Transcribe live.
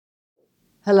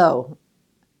Hello,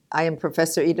 I am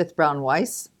Professor Edith Brown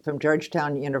Weiss from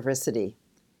Georgetown University,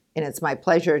 and it's my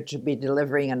pleasure to be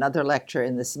delivering another lecture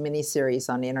in this mini-series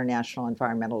on international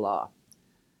environmental law.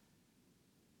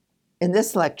 In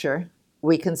this lecture,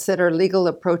 we consider legal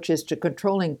approaches to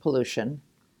controlling pollution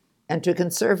and to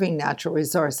conserving natural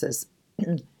resources,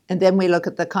 and then we look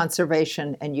at the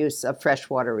conservation and use of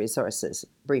freshwater resources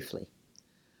briefly.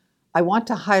 I want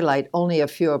to highlight only a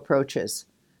few approaches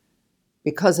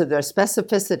because of their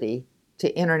specificity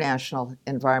to international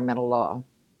environmental law.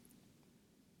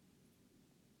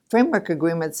 Framework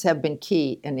agreements have been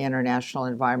key in international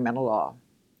environmental law.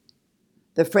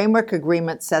 The framework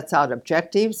agreement sets out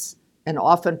objectives and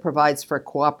often provides for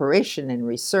cooperation in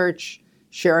research,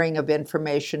 sharing of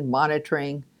information,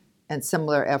 monitoring, and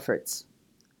similar efforts.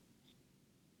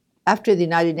 After the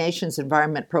United Nations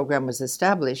Environment Program was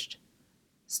established,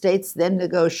 states then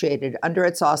negotiated under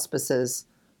its auspices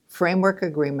framework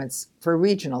agreements for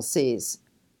regional seas,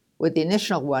 with the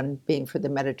initial one being for the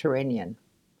Mediterranean.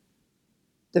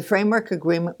 The framework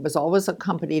agreement was always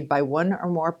accompanied by one or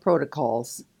more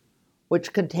protocols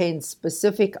which contained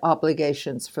specific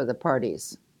obligations for the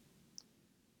parties.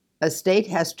 A state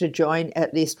has to join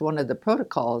at least one of the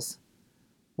protocols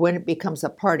when it becomes a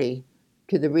party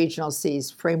to the Regional Seas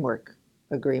Framework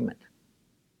Agreement.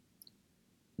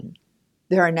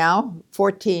 There are now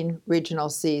 14 Regional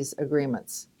Seas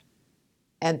Agreements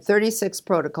and 36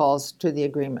 protocols to the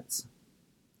agreements.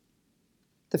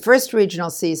 The first Regional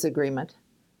Seas Agreement,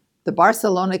 the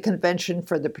Barcelona Convention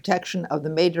for the Protection of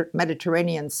the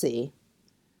Mediterranean Sea,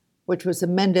 which was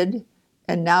amended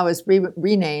and now is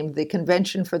renamed the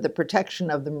Convention for the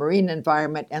Protection of the Marine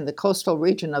Environment and the Coastal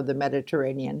Region of the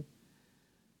Mediterranean,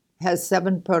 has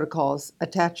 7 protocols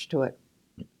attached to it.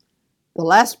 The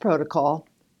last protocol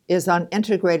is on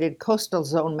integrated coastal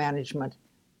zone management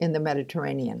in the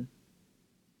Mediterranean.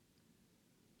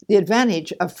 The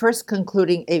advantage of first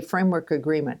concluding a framework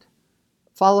agreement,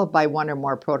 followed by one or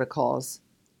more protocols,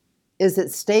 is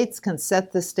that states can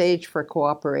set the stage for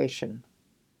cooperation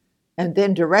and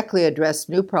then directly address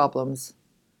new problems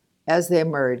as they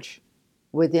emerge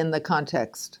within the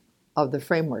context of the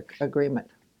framework agreement.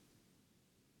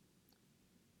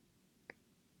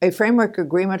 A framework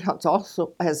agreement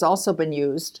has also been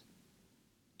used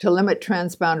to limit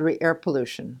transboundary air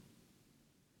pollution.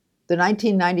 The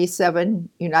 1997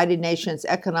 United Nations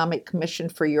Economic Commission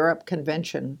for Europe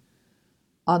Convention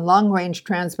on Long-Range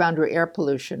Transboundary Air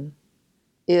Pollution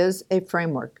is a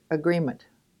framework agreement.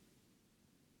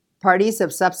 Parties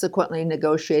have subsequently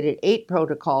negotiated 8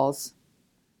 protocols,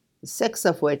 6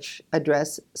 of which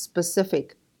address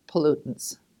specific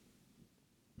pollutants.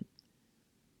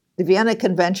 The Vienna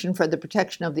Convention for the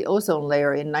Protection of the Ozone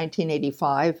Layer in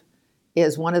 1985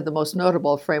 is one of the most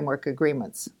notable framework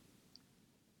agreements.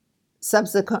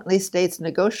 Subsequently, states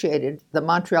negotiated the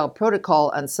Montreal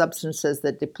Protocol on substances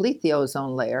that deplete the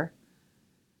ozone layer.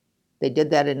 They did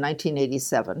that in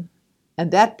 1987, and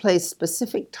that placed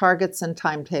specific targets and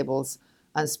timetables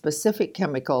on specific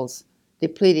chemicals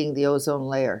depleting the ozone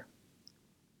layer.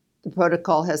 The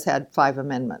protocol has had 5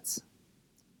 amendments.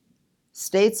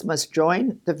 States must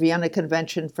join the Vienna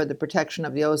Convention for the Protection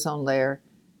of the Ozone Layer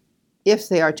if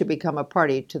they are to become a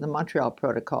party to the Montreal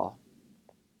Protocol.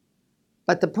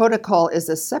 But the protocol is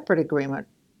a separate agreement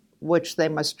which they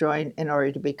must join in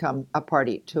order to become a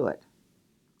party to it.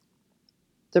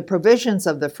 The provisions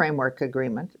of the framework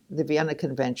agreement, the Vienna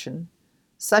Convention,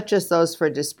 such as those for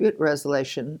dispute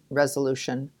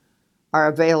resolution, are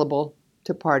available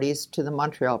to parties to the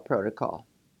Montreal Protocol.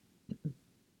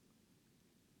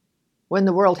 When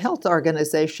the World Health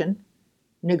Organization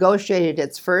negotiated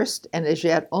its first and as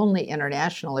yet only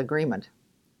international agreement,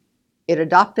 it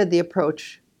adopted the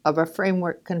approach of a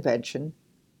framework convention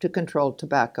to control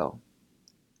tobacco.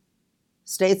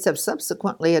 States have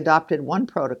subsequently adopted one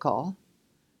protocol,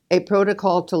 a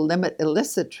protocol to limit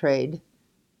illicit trade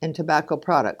in tobacco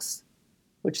products,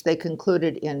 which they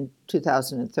concluded in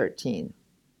 2013.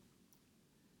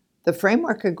 The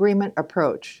framework agreement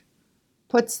approach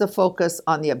puts the focus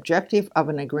on the objective of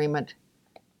an agreement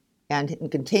and it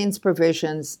contains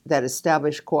provisions that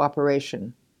establish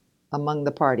cooperation among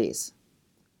the parties.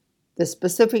 The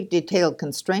specific detailed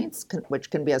constraints,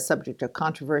 which can be a subject of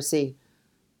controversy,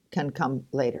 can come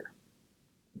later.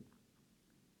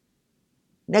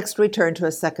 Next, we turn to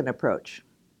a second approach,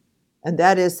 and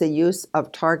that is the use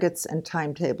of targets and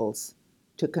timetables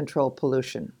to control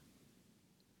pollution.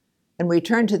 And we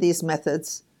turn to these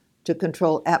methods to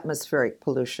control atmospheric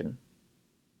pollution.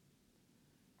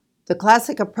 The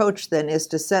classic approach, then, is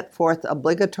to set forth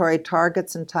obligatory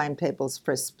targets and timetables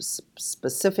for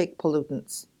specific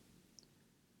pollutants.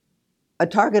 A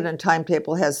target and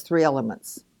timetable has three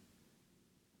elements: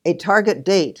 a target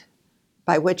date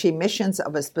by which emissions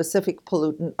of a specific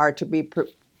pollutant are to be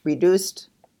reduced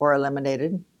or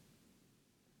eliminated,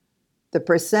 the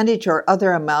percentage or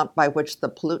other amount by which the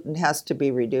pollutant has to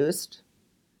be reduced,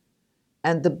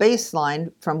 and the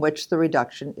baseline from which the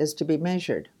reduction is to be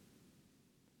measured.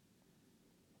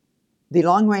 The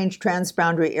Long-Range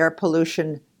Transboundary Air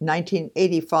Pollution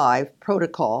 1985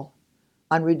 Protocol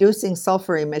on Reducing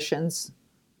Sulfur Emissions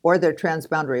or their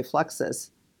transboundary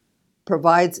fluxes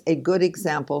provides a good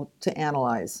example to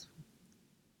analyze.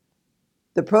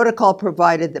 The protocol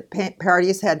provided that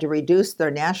parties had to reduce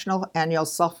their national annual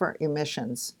sulfur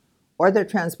emissions or their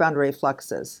transboundary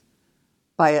fluxes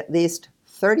by at least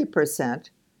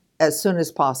 30% as soon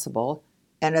as possible,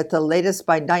 and at the latest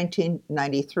by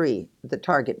 1993, the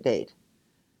target date,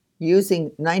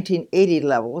 using 1980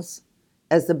 levels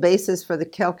as the basis for the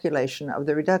calculation of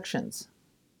the reductions.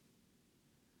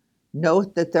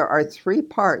 Note that there are three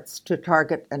parts to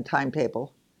target and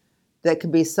timetable that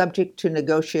can be subject to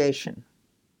negotiation.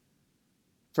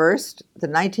 First, the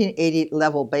 1980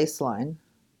 level baseline.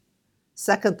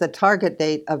 Second, the target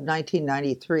date of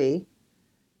 1993.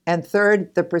 And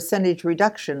third, the percentage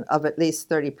reduction of at least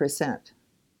 30%.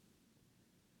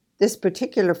 This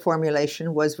particular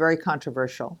formulation was very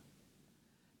controversial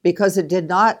because it did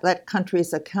not let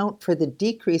countries account for the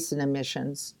decrease in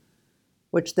emissions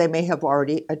which they may have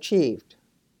already achieved.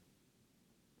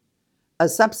 A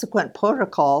subsequent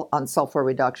protocol on sulfur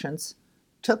reductions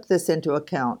took this into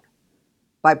account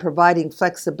by providing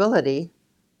flexibility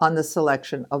on the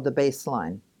selection of the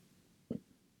baseline.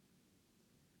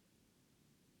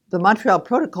 The Montreal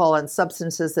Protocol on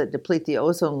substances that deplete the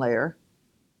ozone layer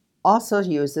also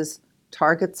uses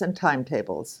targets and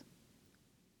timetables,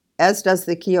 as does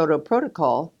the Kyoto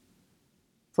Protocol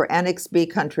for Annex B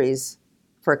countries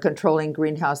for controlling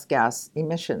greenhouse gas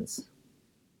emissions.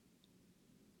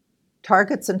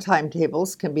 Targets and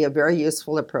timetables can be a very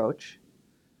useful approach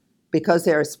because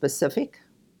they are specific,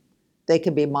 they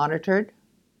can be monitored,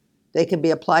 they can be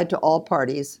applied to all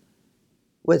parties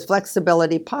with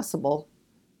flexibility possible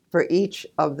for each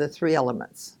of the three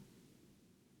elements.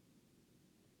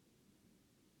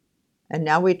 And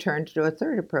now we turn to a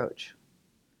third approach,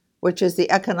 which is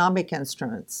the economic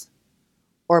instruments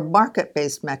or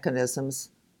market-based mechanisms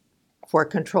for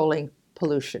controlling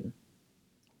pollution.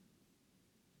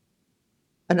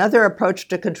 Another approach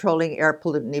to controlling air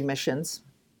pollutant emissions,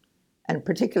 and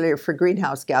particularly for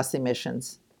greenhouse gas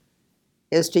emissions,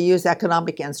 is to use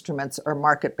economic instruments or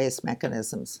market-based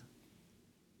mechanisms.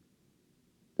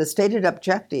 The stated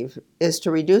objective is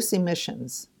to reduce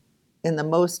emissions in the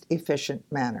most efficient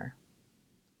manner.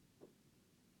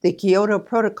 The Kyoto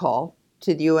Protocol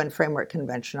to the UN Framework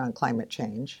Convention on Climate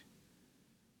Change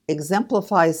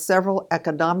exemplifies several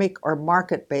economic or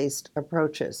market-based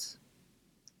approaches.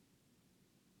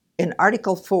 In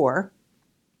Article 4,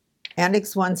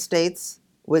 Annex 1 states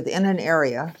within an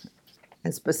area,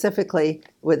 and specifically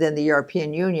within the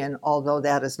European Union, although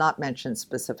that is not mentioned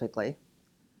specifically,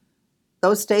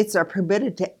 those states are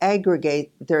permitted to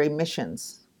aggregate their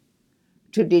emissions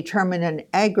to determine an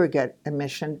aggregate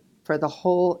emission for the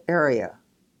whole area,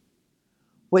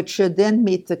 which should then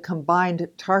meet the combined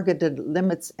targeted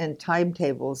limits and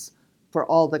timetables for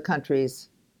all the countries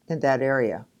in that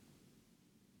area.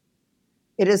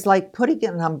 It is like putting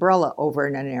an umbrella over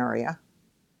an area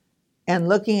and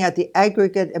looking at the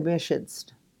aggregate emissions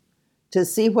to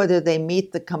see whether they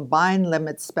meet the combined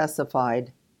limits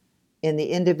specified in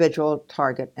the individual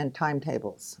target and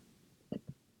timetables.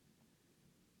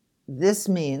 This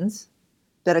means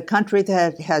that a country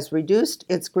that has reduced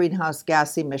its greenhouse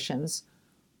gas emissions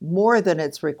more than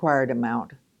its required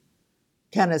amount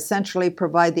can essentially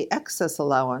provide the excess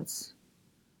allowance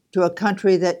to a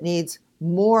country that needs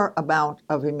more amount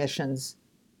of emissions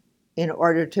in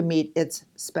order to meet its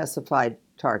specified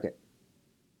target.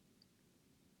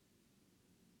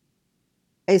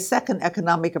 A second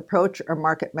economic approach or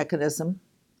market mechanism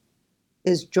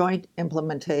is joint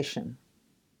implementation.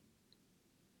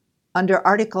 Under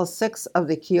Article 6 of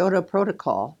the Kyoto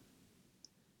Protocol,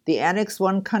 the Annex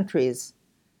 1 countries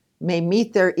may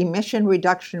meet their emission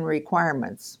reduction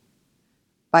requirements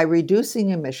by reducing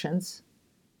emissions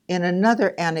in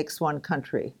another Annex 1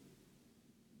 country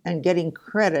and getting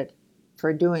credit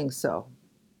for doing so.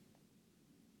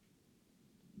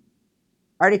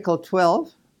 Article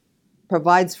 12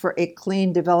 provides for a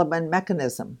clean development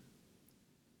mechanism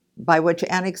by which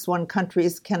Annex 1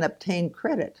 countries can obtain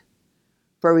credit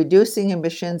for reducing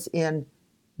emissions in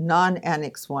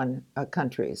non-Annex 1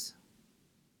 countries.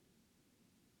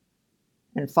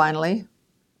 And finally,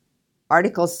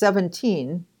 Article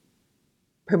 17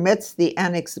 permits the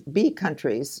Annex B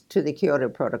countries to the Kyoto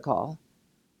Protocol,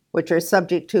 which are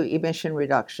subject to emission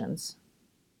reductions,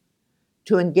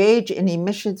 to engage in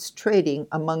emissions trading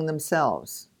among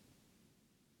themselves.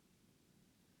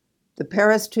 The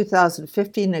Paris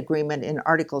 2015 agreement in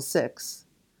Article 6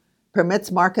 permits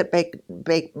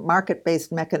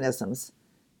market-based mechanisms,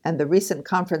 and the recent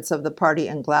conference of the party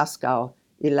in Glasgow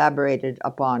elaborated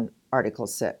upon Article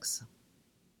 6.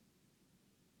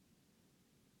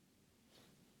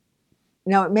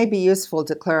 Now, it may be useful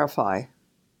to clarify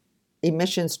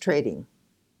emissions trading,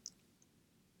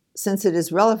 since it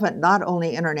is relevant not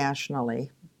only internationally,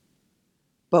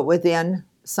 but within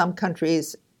some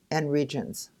countries and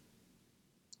regions.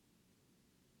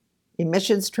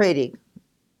 Emissions trading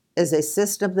is a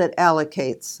system that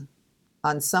allocates,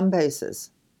 on some basis,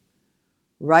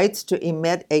 rights to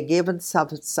emit a given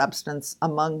substance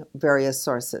among various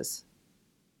sources.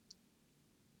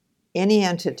 Any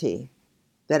entity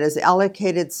that is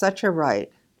allocated such a right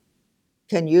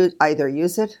can either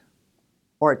use it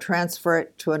or transfer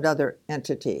it to another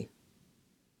entity.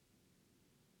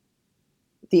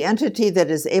 The entity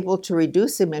that is able to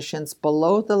reduce emissions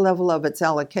below the level of its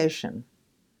allocation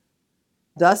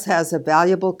thus has a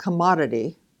valuable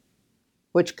commodity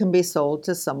which can be sold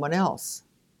to someone else,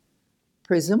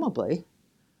 presumably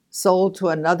sold to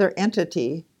another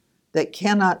entity that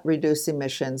cannot reduce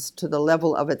emissions to the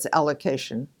level of its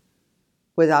allocation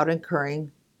without incurring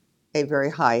a very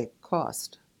high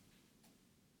cost.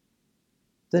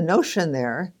 The notion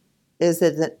there is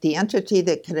that the entity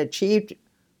that can achieve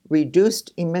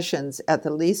reduced emissions at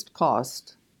the least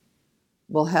cost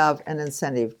will have an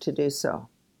incentive to do so.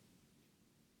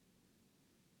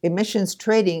 Emissions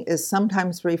trading is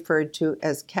sometimes referred to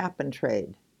as cap and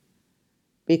trade,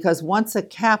 because once a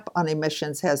cap on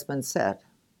emissions has been set,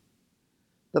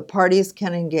 the parties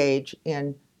can engage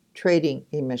in trading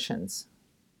emissions.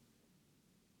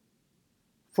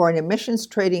 For an emissions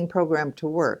trading program to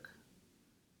work,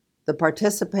 the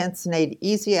participants need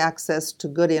easy access to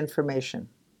good information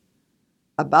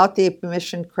about the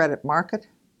emission credit market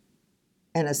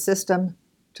and a system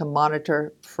to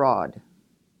monitor fraud.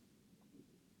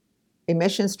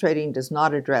 Emissions trading does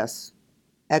not address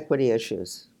equity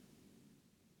issues,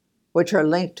 which are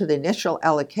linked to the initial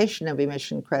allocation of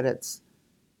emission credits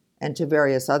and to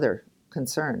various other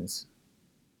concerns.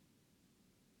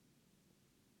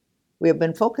 We have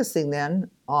been focusing then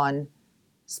on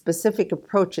specific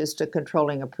approaches to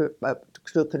controlling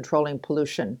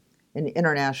pollution in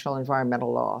international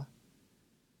environmental law.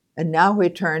 And now we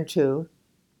turn to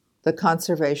the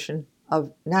conservation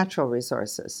of natural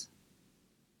resources.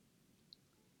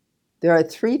 There are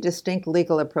three distinct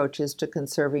legal approaches to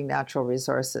conserving natural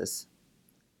resources: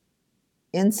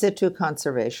 in situ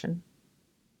conservation,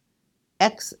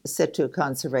 ex situ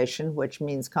conservation, which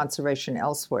means conservation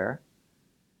elsewhere,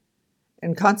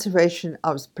 and conservation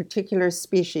of particular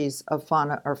species of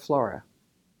fauna or flora.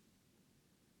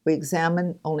 We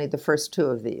examine only the first two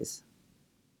of these.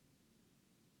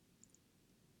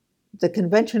 The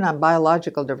Convention on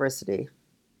Biological Diversity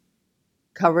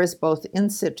covers both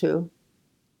in situ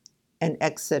and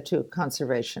ex situ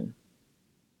conservation.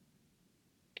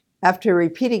 After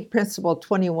repeating Principle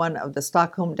 21 of the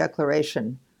Stockholm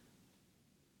Declaration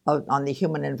on the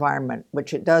Human Environment,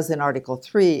 which it does in Article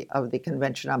 3 of the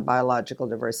Convention on Biological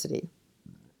Diversity,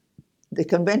 the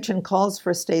Convention calls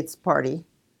for states party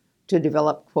to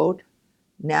develop, quote,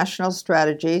 national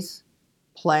strategies,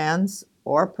 plans,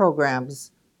 or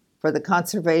programs for the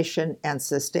conservation and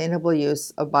sustainable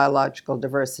use of biological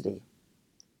diversity,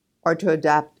 or to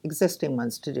adapt existing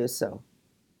ones to do so.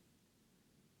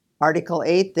 Article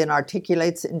 8 then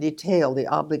articulates in detail the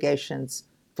obligations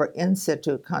for in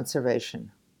situ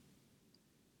conservation.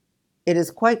 It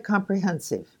is quite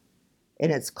comprehensive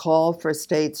in its call for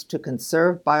states to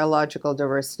conserve biological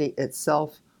diversity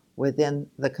itself within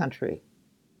the country.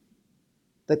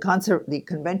 The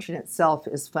Convention itself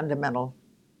is fundamental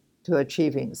to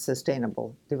achieving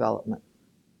sustainable development.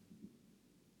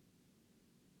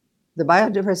 The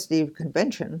Biodiversity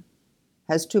Convention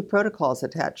has two protocols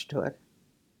attached to it: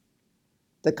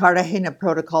 the Cartagena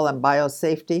Protocol on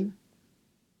Biosafety,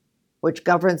 which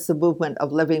governs the movement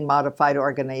of living modified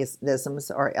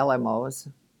organisms, or LMOs,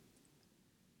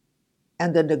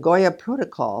 and the Nagoya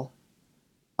Protocol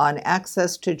on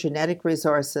access to genetic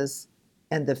resources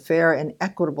and the fair and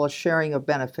equitable sharing of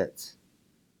benefits,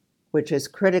 which is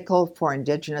critical for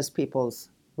indigenous peoples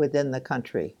within the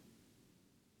country.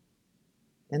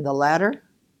 In the latter,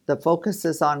 the focus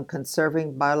is on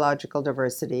conserving biological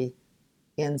diversity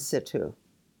in situ.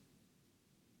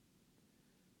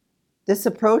 This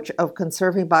approach of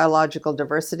conserving biological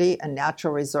diversity and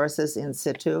natural resources in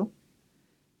situ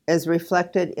is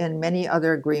reflected in many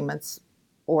other agreements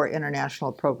or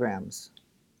international programs.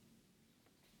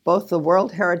 Both the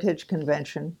World Heritage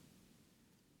Convention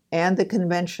and the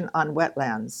Convention on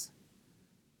Wetlands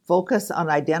focus on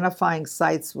identifying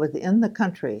sites within the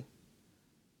country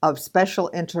of special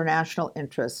international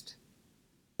interest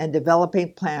and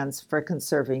developing plans for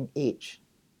conserving each.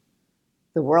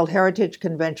 The World Heritage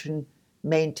Convention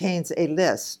maintains a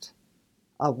list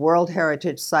of World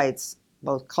Heritage sites,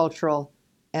 both cultural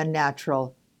and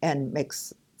natural and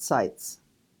mixed sites.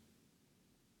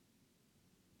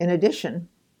 In addition,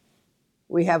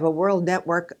 we have a world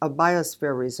network of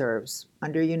biosphere reserves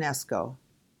under UNESCO,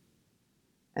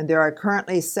 and there are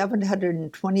currently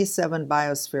 727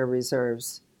 biosphere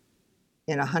reserves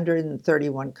in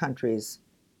 131 countries.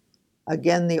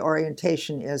 Again, the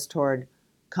orientation is toward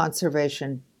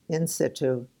conservation in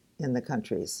situ in the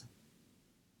countries.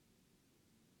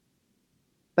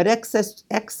 But ex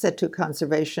situ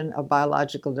conservation of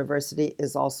biological diversity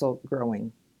is also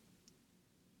growing.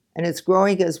 And it's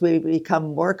growing as we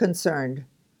become more concerned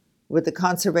with the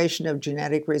conservation of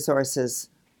genetic resources,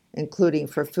 including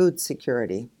for food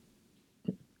security.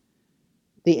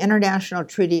 The International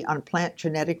Treaty on Plant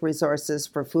Genetic Resources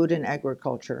for Food and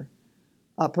Agriculture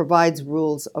provides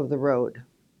rules of the road.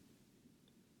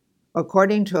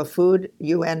 According to a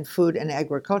UN Food and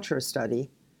Agriculture study,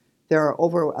 there are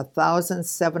over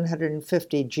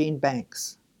 1,750 gene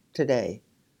banks today,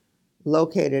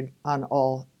 located on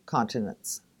all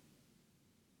continents.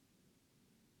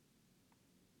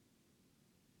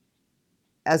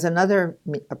 As another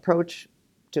approach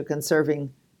to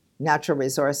conserving natural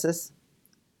resources,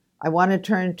 I want to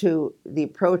turn to the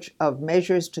approach of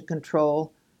measures to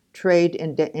control trade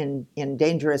in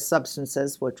dangerous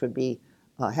substances, which would be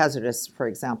hazardous, for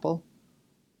example,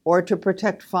 or to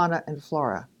protect fauna and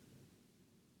flora.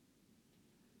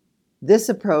 This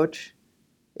approach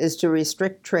is to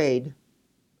restrict trade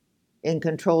in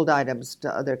controlled items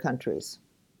to other countries.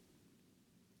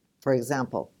 For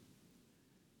example,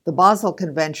 the Basel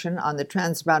Convention on the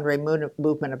Transboundary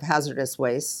Movement of Hazardous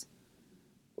Wastes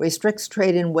restricts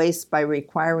trade in waste by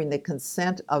requiring the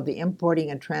consent of the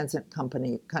importing and transit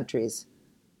countries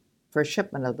for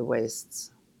shipment of the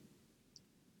wastes.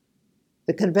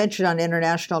 The Convention on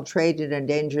International Trade in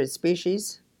Endangered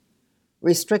Species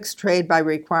restricts trade by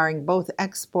requiring both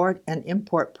export and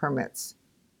import permits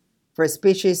for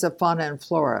species of fauna and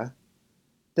flora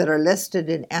that are listed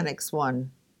in Annex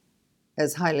 1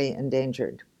 as highly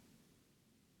endangered.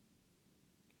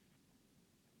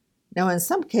 Now, in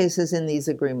some cases in these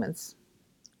agreements,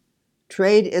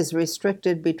 trade is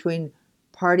restricted between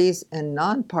parties and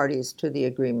non-parties to the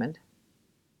agreement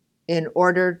in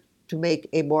order to make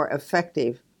a more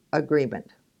effective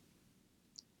agreement,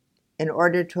 in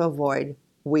order to avoid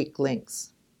weak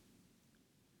links.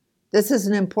 This is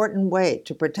an important way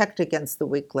to protect against the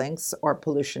weak links or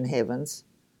pollution havens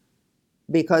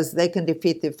because they can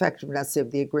defeat the effectiveness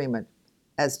of the agreement,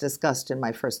 as discussed in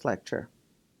my first lecture.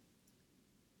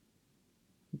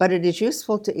 But it is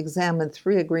useful to examine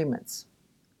 3 agreements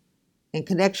in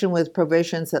connection with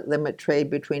provisions that limit trade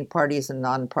between parties and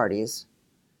non-parties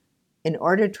in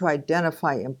order to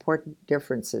identify important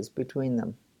differences between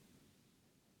them.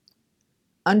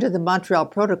 Under the Montreal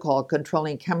Protocol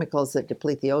controlling chemicals that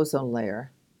deplete the ozone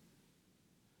layer,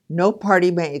 no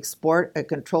party may export a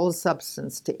controlled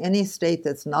substance to any state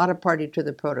that's not a party to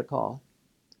the protocol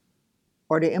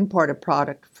or to import a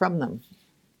product from them.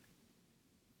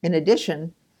 In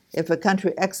addition, if a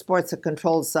country exports a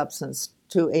controlled substance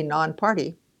to a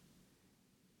non-party,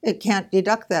 it can't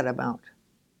deduct that amount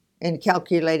in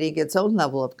calculating its own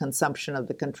level of consumption of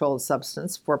the controlled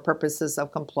substance for purposes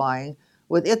of complying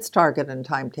with its target and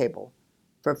timetable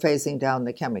for phasing down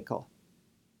the chemical.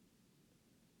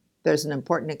 There's an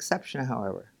important exception,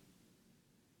 however,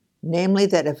 namely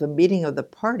that if a meeting of the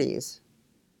parties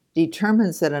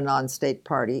determines that a non-state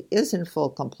party is in full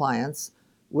compliance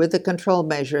with the control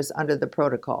measures under the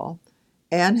protocol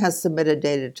and has submitted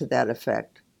data to that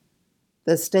effect,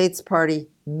 the state's party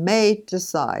may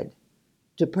decide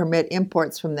to permit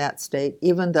imports from that state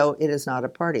even though it is not a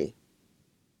party.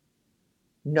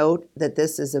 Note that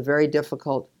this is a very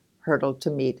difficult hurdle to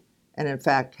meet and in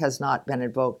fact has not been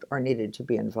invoked or needed to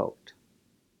be invoked.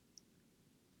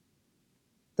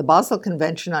 The Basel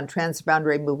Convention on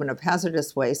Transboundary Movement of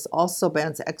Hazardous Waste also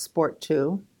bans export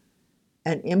to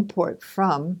and import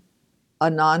from a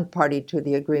non-party to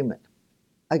the agreement,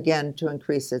 again to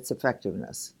increase its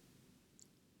effectiveness.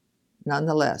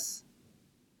 Nonetheless,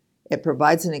 it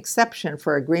provides an exception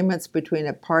for agreements between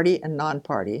a party and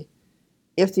non-party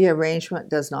if the arrangement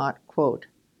does not, quote,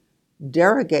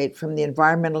 derogate from the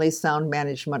environmentally sound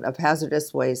management of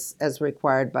hazardous wastes as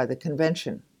required by the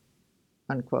Convention,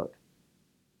 unquote.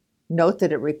 Note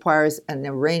that it requires an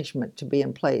arrangement to be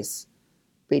in place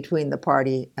between the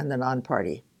party and the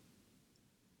non-party.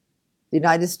 The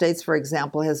United States, for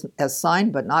example, has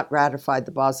signed but not ratified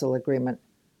the Basel Agreement,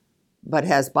 but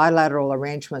has bilateral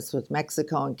arrangements with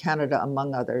Mexico and Canada,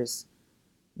 among others,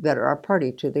 that are a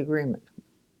party to the agreement.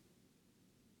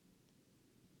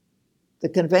 The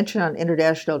Convention on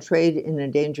International Trade in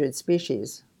Endangered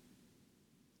Species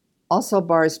also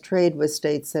bars trade with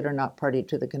states that are not party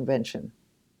to the Convention.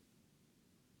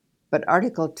 But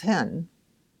Article 10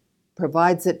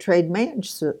 provides that trade may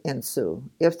ensue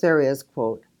if there is,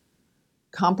 quote,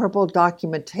 comparable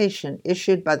documentation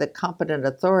issued by the competent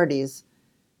authorities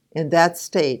in that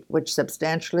state which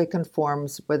substantially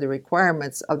conforms with the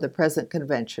requirements of the present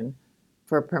convention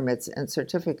for permits and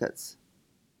certificates.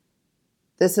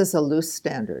 This is a loose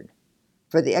standard,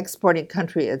 for the exporting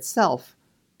country itself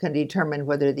can determine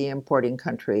whether the importing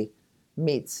country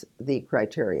meets the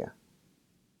criteria.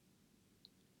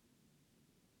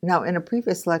 Now, in a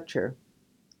previous lecture,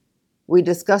 we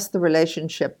discussed the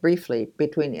relationship briefly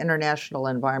between international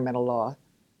environmental law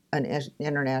and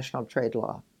international trade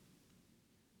law.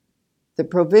 The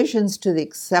provisions to the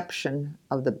exception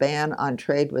of the ban on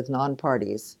trade with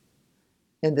non-parties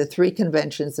in the three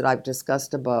conventions that I've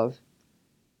discussed above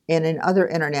and in other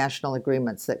international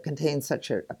agreements that contain such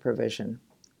a provision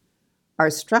are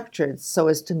structured so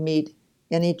as to meet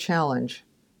any challenge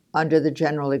under the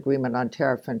General Agreement on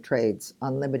Tariff and Trades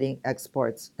on limiting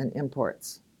exports and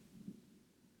imports.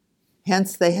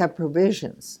 Hence, they have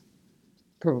provisions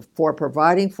for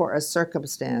providing for a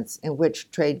circumstance in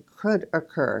which trade could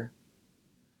occur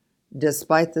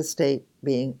despite the state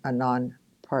being a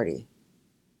non-party.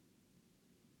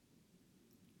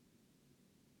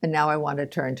 And now I want to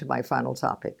turn to my final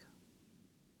topic,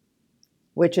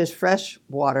 which is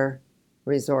freshwater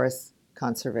resource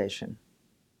conservation.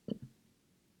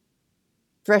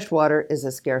 Freshwater is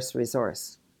a scarce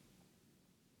resource.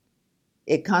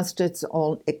 It constitutes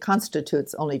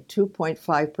only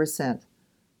 2.5%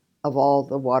 of all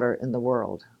the water in the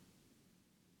world.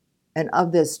 And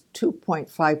of this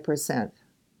 2.5%,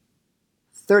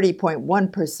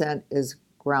 30.1% is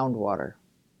groundwater.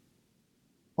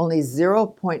 Only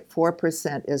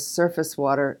 0.4% is surface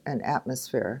water and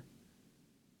atmosphere.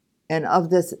 And of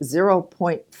this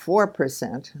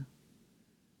 0.4%,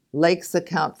 lakes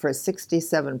account for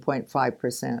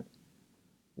 67.5%,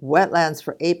 wetlands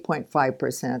for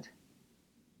 8.5%,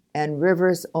 and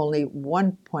rivers only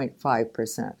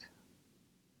 1.5%.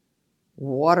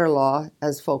 Water law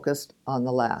has focused on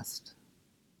the last.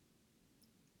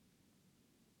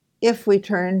 If we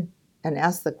turn and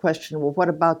ask the question, well, what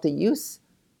about the use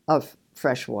of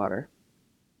fresh water,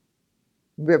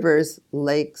 rivers,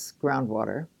 lakes,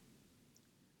 groundwater,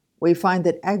 we find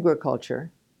that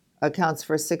agriculture accounts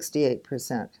for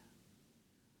 68%.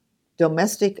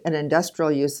 Domestic and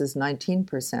industrial uses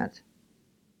 19%,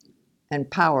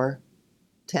 and power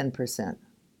 10%.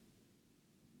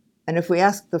 And if we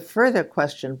ask the further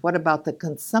question, what about the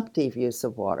consumptive use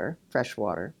of water, fresh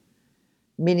water,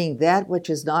 meaning that which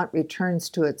is not returns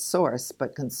to its source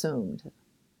but consumed,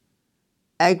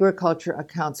 agriculture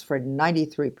accounts for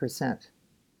 93%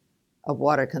 of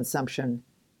water consumption,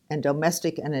 and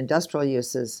domestic and industrial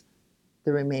uses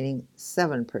the remaining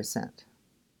 7%.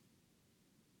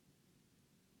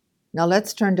 Now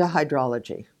let's turn to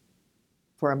hydrology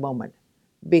for a moment,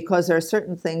 because there are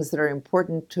certain things that are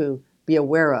important to be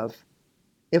aware of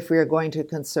if we are going to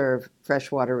conserve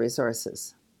freshwater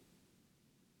resources.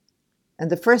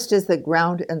 And the first is that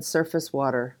ground and surface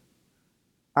water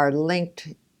are linked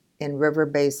in river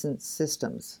basin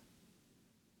systems.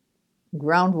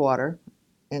 Groundwater,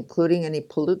 including any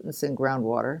pollutants in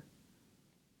groundwater,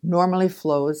 normally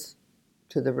flows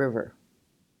to the river.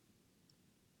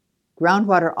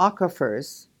 Groundwater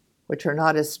aquifers, which are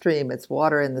not a stream, it's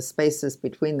water in the spaces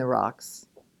between the rocks,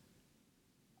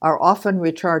 are often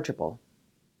rechargeable.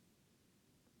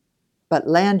 But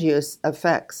land use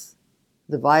affects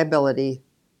the viability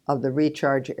of the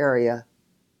recharge area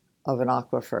of an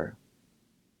aquifer.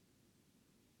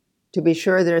 To be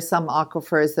sure, there are some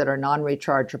aquifers that are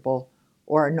non-rechargeable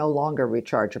or are no longer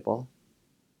rechargeable,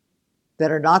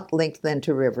 that are not linked then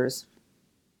to rivers,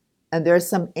 and there are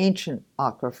some ancient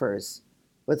aquifers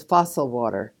with fossil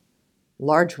water,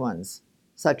 large ones,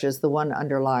 such as the one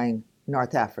underlying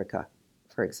North Africa,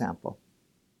 for example.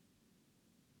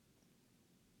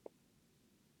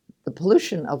 The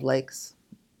pollution of lakes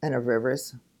and of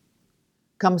rivers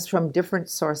comes from different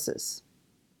sources.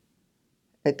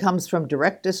 It comes from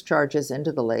direct discharges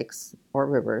into the lakes or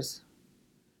rivers.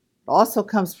 It also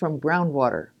comes from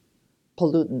groundwater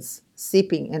pollutants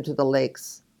seeping into the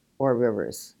lakes or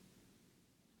rivers,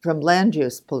 from land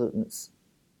use pollutants,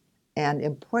 and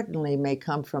importantly may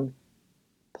come from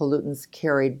pollutants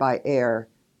carried by air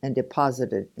and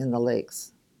deposited in the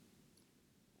lakes.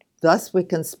 Thus, we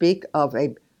can speak of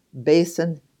a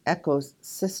basin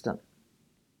ecosystem.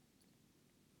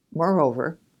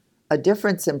 Moreover, a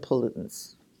difference in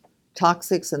pollutants,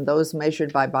 toxics and those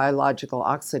measured by biological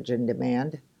oxygen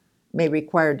demand, may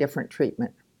require different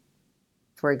treatment.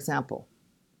 For example,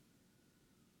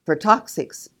 for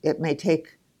toxics, it may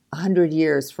take 100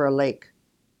 years for a lake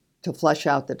to flush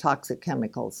out the toxic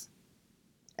chemicals,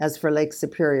 as for Lake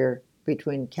Superior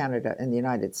between Canada and the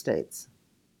United States.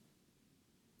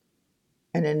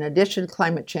 And in addition,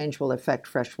 climate change will affect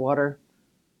fresh water,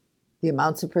 the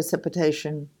amounts of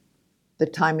precipitation, the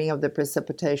timing of the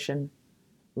precipitation,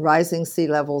 rising sea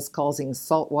levels causing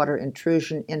saltwater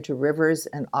intrusion into rivers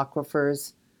and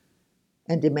aquifers,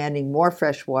 and demanding more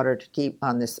fresh water to keep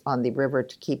on the river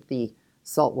to keep the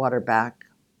saltwater back,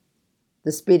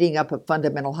 the speeding up of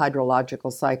fundamental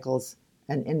hydrological cycles,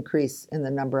 and increase in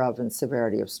the number of and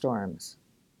severity of storms.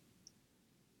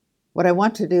 What I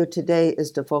want to do today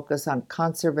is to focus on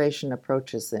conservation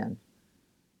approaches then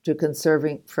to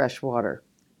conserving fresh water,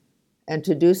 and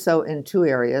to do so in two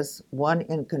areas, one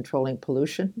in controlling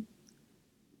pollution,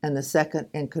 and the second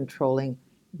in controlling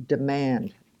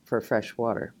demand for fresh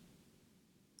water.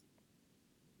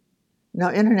 Now,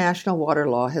 international water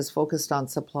law has focused on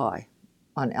supply,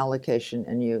 on allocation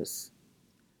and use.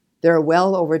 There are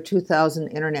well over 2,000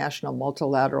 international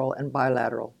multilateral and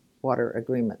bilateral water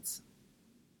agreements.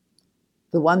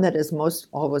 The one that is most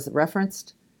always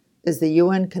referenced is the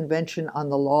UN Convention on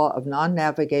the Law of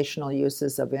Non-Navigational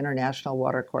Uses of International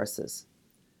Watercourses,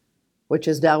 which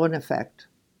is now in effect,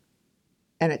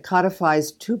 and it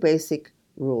codifies two basic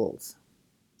rules: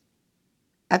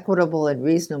 equitable and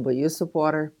reasonable use of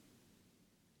water,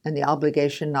 and the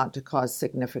obligation not to cause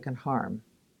significant harm.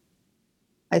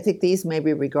 I think these may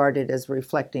be regarded as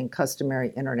reflecting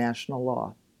customary international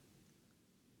law.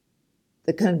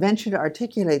 The Convention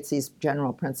articulates these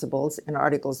general principles in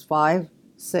Articles 5,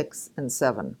 6, and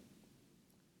 7.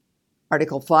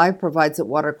 Article 5 provides that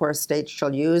watercourse states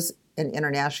shall use in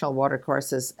international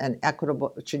watercourses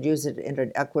should use it in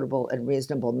an equitable and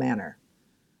reasonable manner.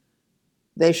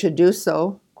 They should do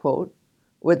so, quote,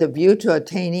 with a view to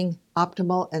attaining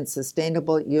optimal and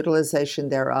sustainable utilization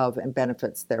thereof and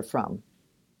benefits therefrom,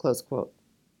 close quote.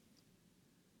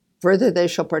 Further, they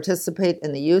shall participate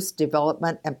in the use,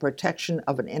 development, and protection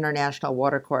of an international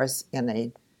watercourse in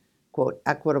a, quote,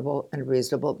 equitable and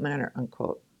reasonable manner,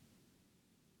 unquote.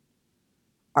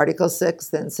 Article 6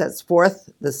 then sets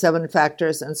forth the 7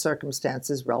 factors and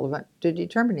circumstances relevant to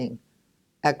determining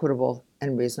equitable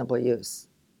and reasonable use.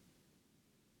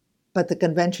 But the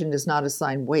Convention does not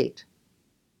assign weight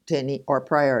to any or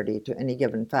priority to any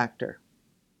given factor.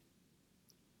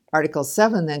 Article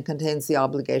 7 then contains the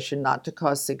obligation not to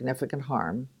cause significant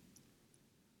harm,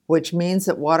 which means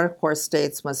that watercourse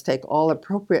states must take all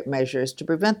appropriate measures to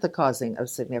prevent the causing of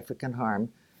significant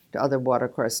harm to other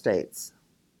watercourse states.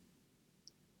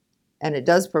 And it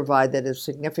does provide that if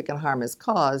significant harm is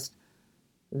caused,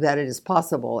 that it is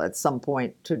possible at some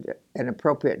point and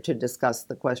appropriate to discuss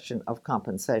the question of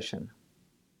compensation.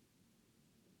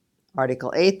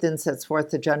 Article 8 then sets forth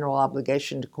the general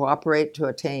obligation to cooperate to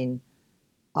attain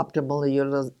optimal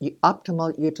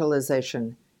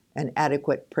utilization and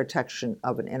adequate protection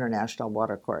of an international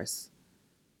watercourse.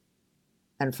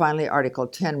 And finally, Article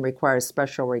 10 requires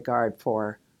special regard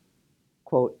for,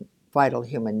 quote, vital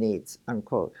human needs,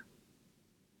 unquote.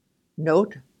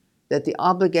 Note that the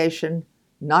obligation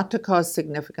not to cause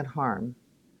significant harm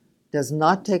does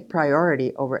not take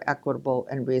priority over equitable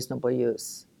and reasonable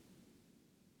use.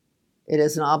 It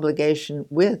is an obligation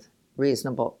with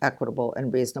reasonable, equitable,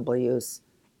 and reasonable use,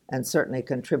 and certainly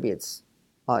contributes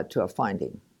to a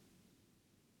finding.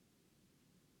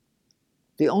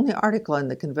 The only article in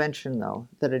the Convention, though,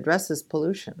 that addresses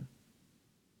pollution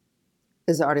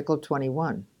is Article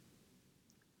 21,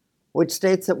 which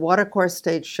states that watercourse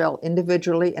states shall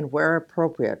individually and where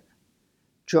appropriate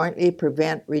jointly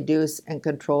prevent, reduce, and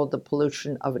control the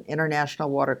pollution of an international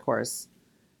watercourse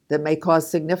that may cause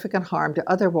significant harm to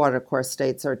other watercourse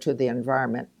states or to the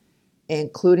environment,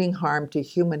 including harm to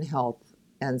human health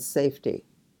and safety.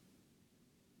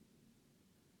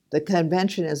 The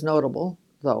Convention is notable,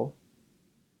 though,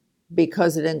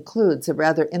 because it includes a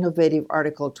rather innovative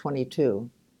Article 22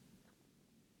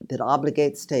 that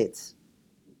obligates states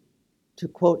to,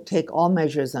 quote, take all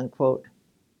measures, unquote,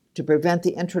 to prevent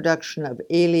the introduction of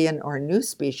alien or new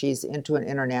species into an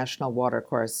international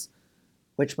watercourse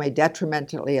which may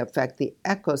detrimentally affect the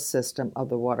ecosystem of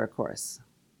the watercourse.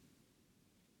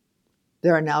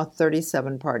 There are now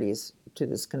 37 parties to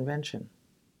this convention.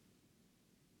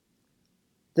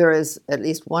 There is at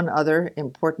least one other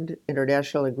important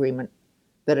international agreement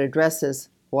that addresses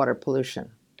water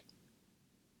pollution,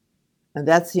 and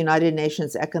that's the United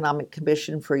Nations Economic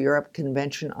Commission for Europe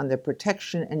Convention on the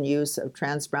Protection and Use of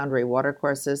Transboundary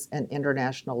Watercourses and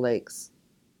International Lakes,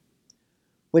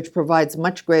 which provides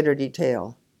much greater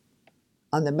detail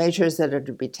on the measures that are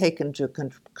to be taken to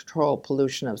control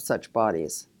pollution of such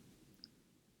bodies.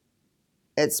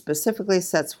 It specifically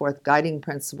sets forth guiding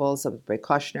principles of the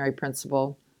precautionary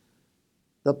principle,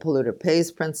 the polluter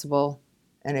pays principle,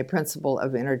 and a principle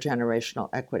of intergenerational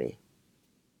equity.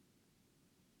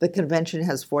 The convention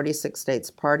has 46 states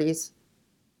parties.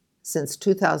 Since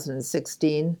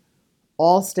 2016,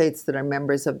 all states that are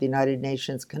members of the United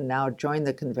Nations can now join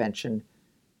the convention,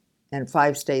 and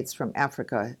 5 states from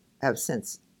Africa have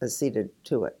since acceded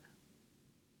to it.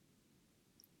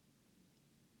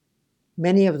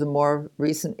 Many of the more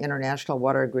recent international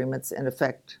water agreements in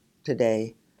effect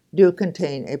today do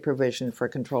contain a provision for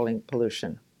controlling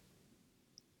pollution.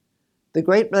 The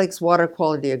Great Lakes Water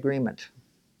Quality Agreement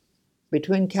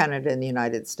between Canada and the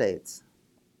United States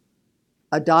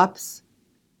adopts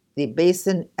the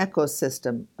basin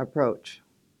ecosystem approach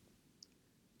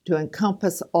to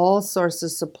encompass all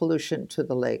sources of pollution to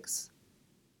the lakes,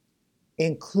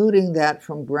 including that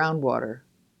from groundwater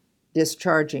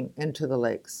discharging into the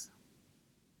lakes.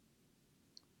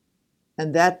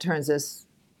 And that turns us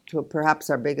to perhaps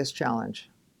our biggest challenge,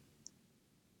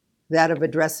 that of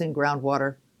addressing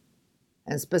groundwater,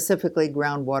 and specifically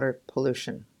groundwater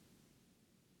pollution.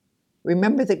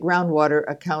 Remember that groundwater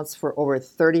accounts for over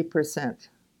 30%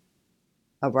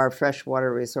 of our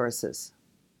freshwater resources.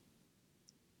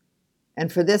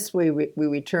 And for this, we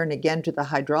return again to the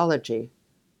hydrology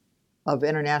of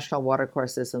international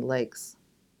watercourses and lakes.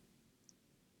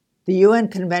 The UN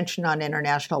Convention on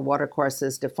International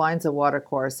Watercourses defines a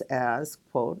watercourse as,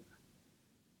 quote,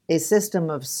 a system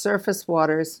of surface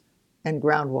waters and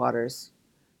groundwaters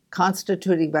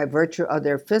constituting by virtue of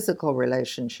their physical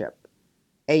relationship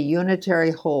a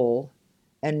unitary whole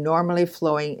and normally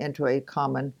flowing into a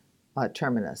common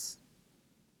terminus.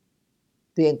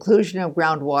 The inclusion of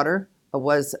groundwater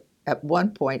was at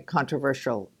one point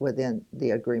controversial within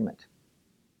the agreement.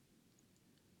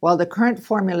 While the current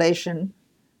formulation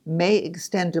may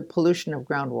extend to pollution of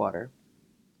groundwater,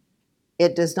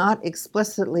 it does not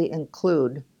explicitly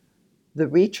include the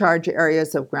recharge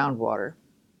areas of groundwater,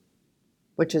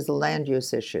 which is a land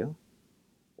use issue,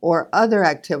 or other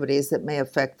activities that may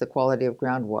affect the quality of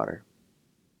groundwater.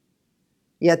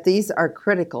 Yet these are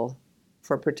critical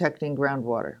for protecting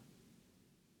groundwater.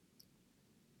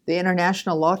 The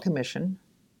International Law Commission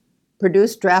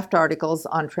produced draft articles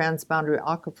on transboundary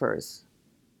aquifers,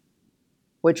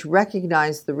 which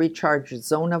recognize the recharge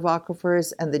zone of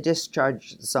aquifers and the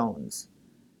discharge zones,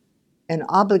 and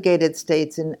obligated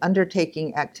states in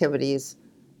undertaking activities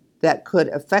that could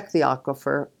affect the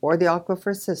aquifer or the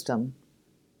aquifer system,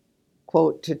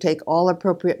 quote, to take all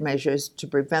appropriate measures to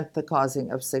prevent the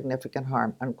causing of significant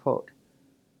harm, unquote.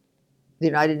 The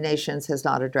United Nations has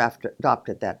not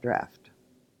adopted that draft.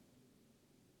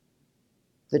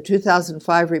 The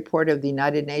 2005 report of the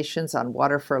United Nations on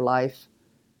Water for Life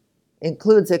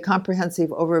includes a comprehensive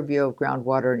overview of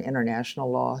groundwater and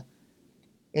international law,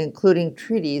 including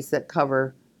treaties that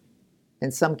cover,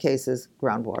 in some cases,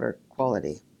 groundwater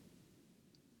quality.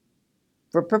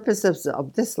 For purposes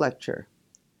of this lecture,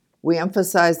 we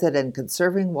emphasize that in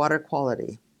conserving water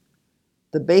quality,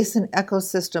 the basin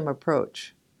ecosystem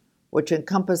approach, which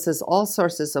encompasses all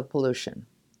sources of pollution,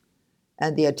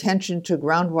 and the attention to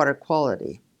groundwater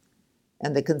quality,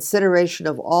 and the consideration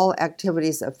of all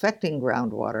activities affecting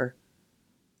groundwater,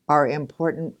 are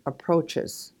important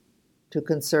approaches to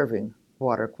conserving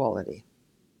water quality.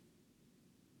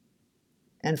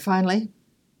 And finally,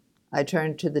 I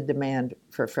turn to the demand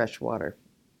for fresh water.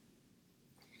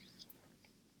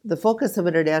 The focus of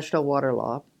international water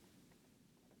law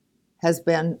has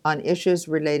been on issues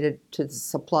related to the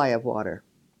supply of water,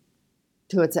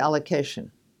 to its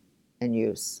allocation and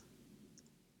use.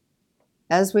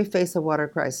 As we face a water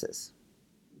crisis,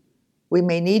 we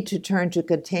may need to turn to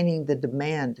containing the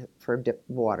demand for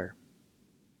water,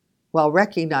 while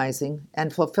recognizing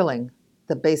and fulfilling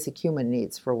the basic human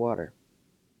needs for water.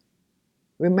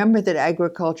 Remember that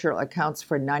agriculture accounts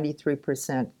for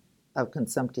 93% of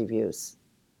consumptive use,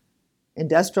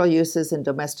 industrial uses and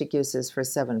domestic uses for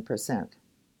 7%.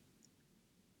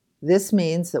 This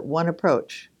means that one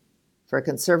approach for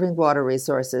conserving water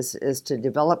resources is to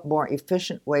develop more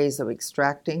efficient ways of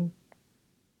extracting,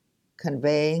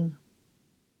 conveying,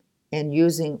 and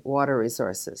using water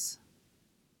resources.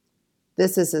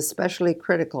 This is especially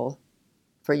critical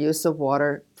for use of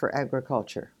water for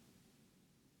agriculture.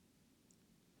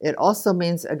 It also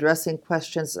means addressing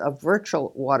questions of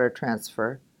virtual water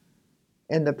transfer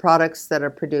in the products that are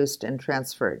produced and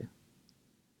transferred,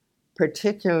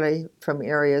 particularly from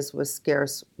areas with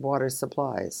scarce water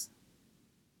supplies.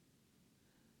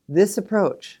 This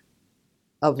approach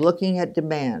of looking at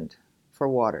demand for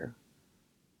water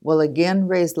will again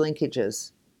raise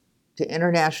linkages to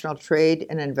international trade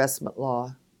and investment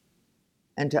law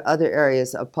and to other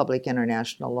areas of public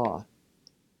international law.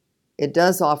 It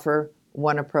does offer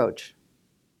one approach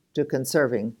to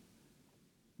conserving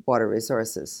water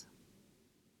resources.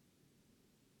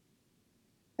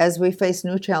 As we face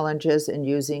new challenges in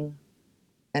using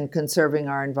and conserving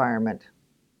our environment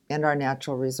and our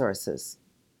natural resources,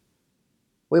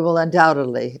 we will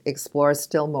undoubtedly explore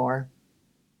still more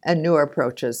and newer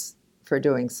approaches for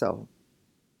doing so.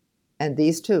 And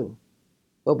these too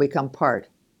will become part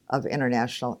of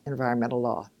international environmental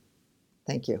law.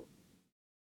 Thank you.